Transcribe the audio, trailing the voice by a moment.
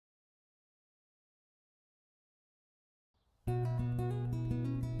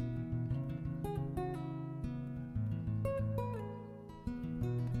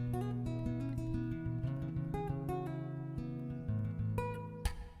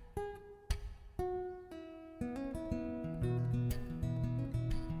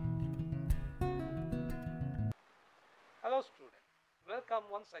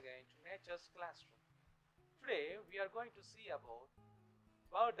Welcome once again to Nature's Classroom. Today we are going to see about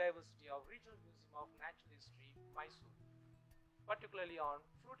biodiversity of Regional Museum of Natural History, Mysuru, particularly on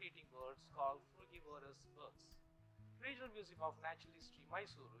fruit-eating birds called frugivorous birds. Regional Museum of Natural History,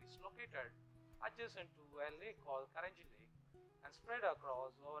 Mysuru is located adjacent to a lake called Karanji Lake and spread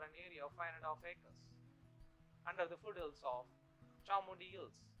across over an area of 5.5 acres under the foothills of Chamundi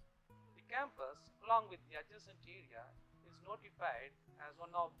Hills. The campus, along with the adjacent area, is notified as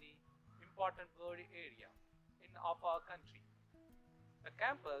one of the important bird area of our country. The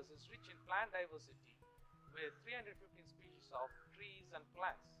campus is rich in plant diversity with 315 species of trees and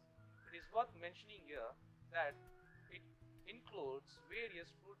plants. It is worth mentioning here that it includes various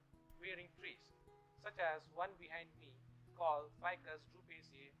fruit-bearing trees, such as one behind me called Ficus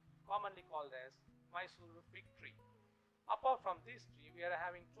drupaceae, commonly called as Mysuru fig tree. Apart from this tree, we are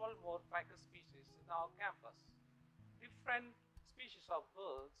having 12 more ficus species in our campus. Different species of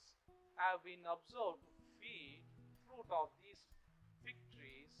birds have been observed to feed fruit of these fig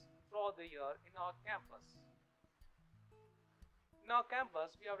trees throughout the year in our campus. In our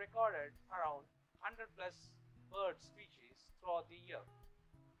campus, we have recorded around 100 plus bird species throughout the year.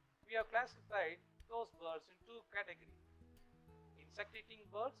 We have classified those birds in two categories: insect-eating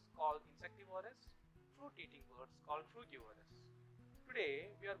birds called insectivorous, fruit-eating birds called frugivorous.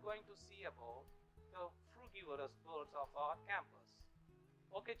 Today, we are going to see about the frugivorous birds of our campus.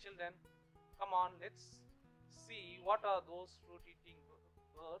 Okay children, come on, let's see what are those fruit-eating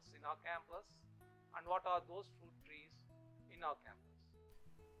birds in our campus and what are those fruit trees in our campus.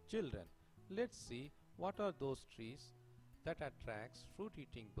 Children, let's see what are those trees that attracts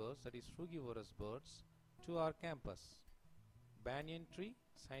fruit-eating birds, that is frugivorous birds, to our campus. Banyan tree,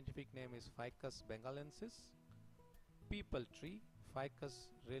 scientific name is Ficus bengalensis. Peepal tree, Ficus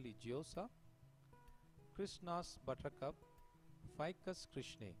religiosa. Krishna's buttercup, Ficus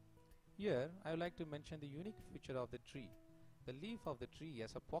krishnae. Here I would like to mention the unique feature of the tree. The leaf of the tree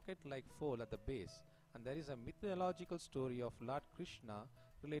has a pocket-like fold at the base, and there is a mythological story of Lord Krishna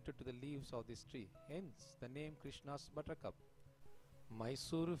related to the leaves of this tree, hence the name Krishna's buttercup.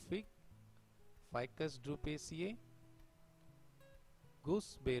 Mysuru fig, Ficus drupaceae.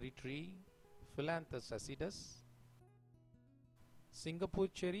 Gooseberry tree, Philanthus acidus. Singapore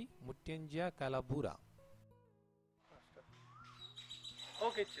cherry, Mutengia calabura.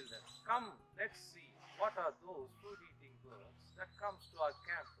 Okay children, come, let's see what are those fruit-eating birds that comes to our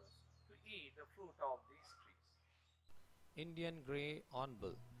campus to eat the fruit of these trees. Indian grey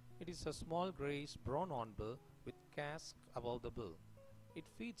hornbill. It is a small greyish brown hornbill with casque above the bill. It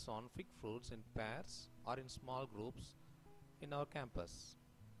feeds on fig fruits in pairs or in small groups in our campus.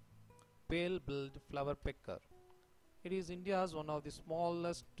 Pale-billed flower pecker. It is India's one of the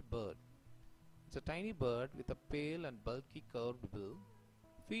smallest bird. It's a tiny bird with a pale and bulky curved bill.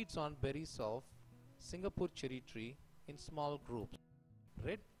 Feeds on berries of Singapore cherry tree in small groups.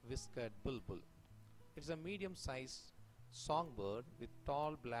 Red-whiskered bulbul. It's a medium-sized songbird with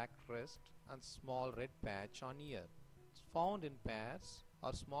tall black crest and small red patch on ear. It's found in pairs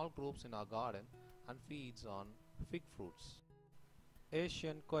or small groups in our garden and feeds on fig fruits.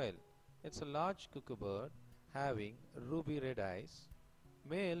 Asian quail. It's a large cuckoo bird having ruby red eyes.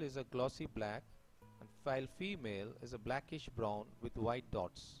 Male is a glossy black, and while female is a blackish brown with white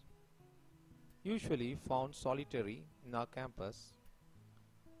dots. Usually found solitary in our campus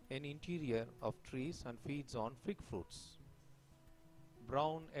in interior of trees and feeds on fig fruits.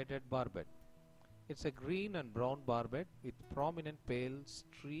 Brown-headed barbet. It's a green and brown barbet with prominent pale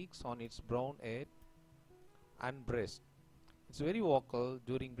streaks on its brown head and breast. It's very vocal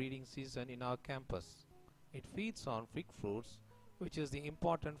during breeding season in our campus. It feeds on fig fruits, which is the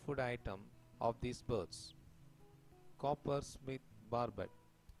important food item of these birds. Coppersmith barbet.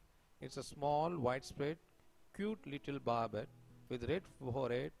 It's a small, widespread, cute little barbet with red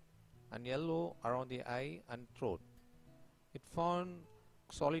forehead and yellow around the eye and throat. It found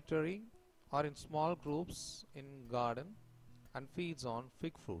solitary or in small groups in garden and feeds on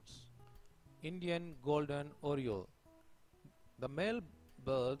fig fruits. Indian golden oriole. The male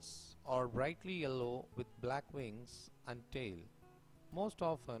birds are brightly yellow with black wings and tail, most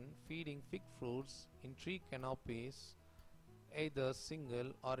often feeding fig fruits in tree canopies, either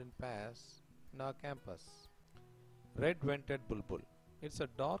single or in pairs in our campus. Red-vented bulbul. It's a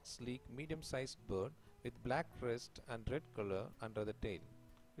dark, sleek, medium-sized bird with black crest and red color under the tail.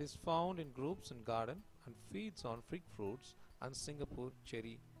 It is found in groups in garden and feeds on fig fruits and Singapore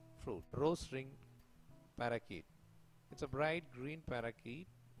cherry fruit. Rose-ringed parakeet. It's a bright green parakeet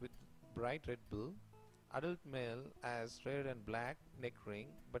with bright red bill. Adult male has red and black neck ring,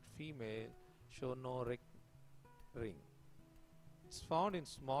 but female show no neck ring. It's found in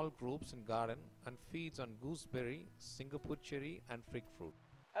small groups in garden and feeds on gooseberry, Singapore cherry and fig fruit.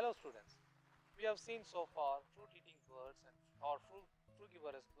 Hello students, we have seen so far fruit-eating birds and or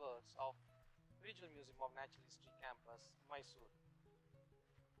frugivorous birds of Regional Museum of Natural History Campus, Mysuru.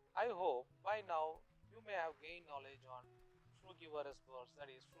 I hope by now you may have gained knowledge on frugivorous birds, that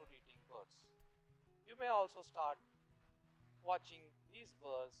is fruit-eating birds. You may also start watching these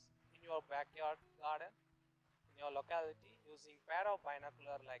birds in your backyard garden, in your locality using pair of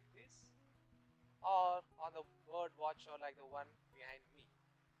binocular like this or on the bird watcher like the one behind me.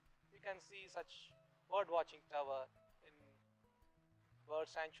 You can see such bird watching tower in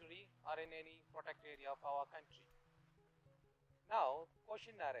bird sanctuary or in any protected area of our country. Now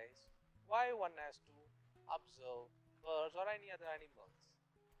question arises, why one has to observe birds or any other animals?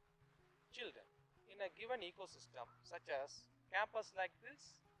 Children, in a given ecosystem such as campus like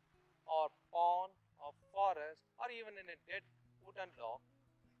this or pond or forest or even in a dead wooden log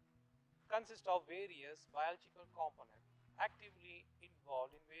consist of various biological components actively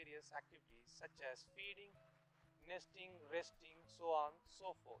involved in various activities such as feeding, nesting, resting, so on,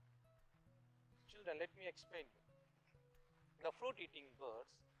 so forth. Children, let me explain you. The fruit-eating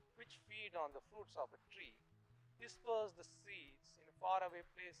birds, which feed on the fruits of a tree, disperse the seeds in faraway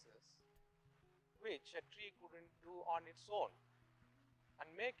places which a tree couldn't do on its own and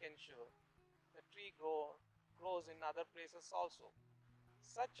make ensure the tree grows in other places also.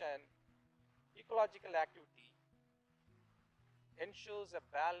 Such an ecological activity ensures a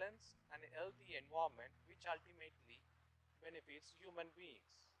balanced and healthy environment which ultimately benefits human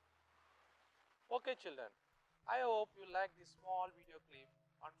beings. Okay children, I hope you like this small video clip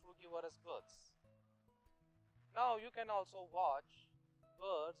on frugivorous birds. Now you can also watch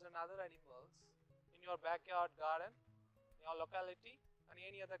birds and other animals in your backyard garden, in your locality and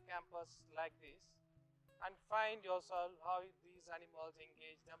any other campus like this and find yourself how these animals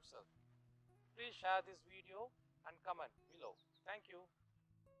engage themselves. Please share this video and comment below. Thank you.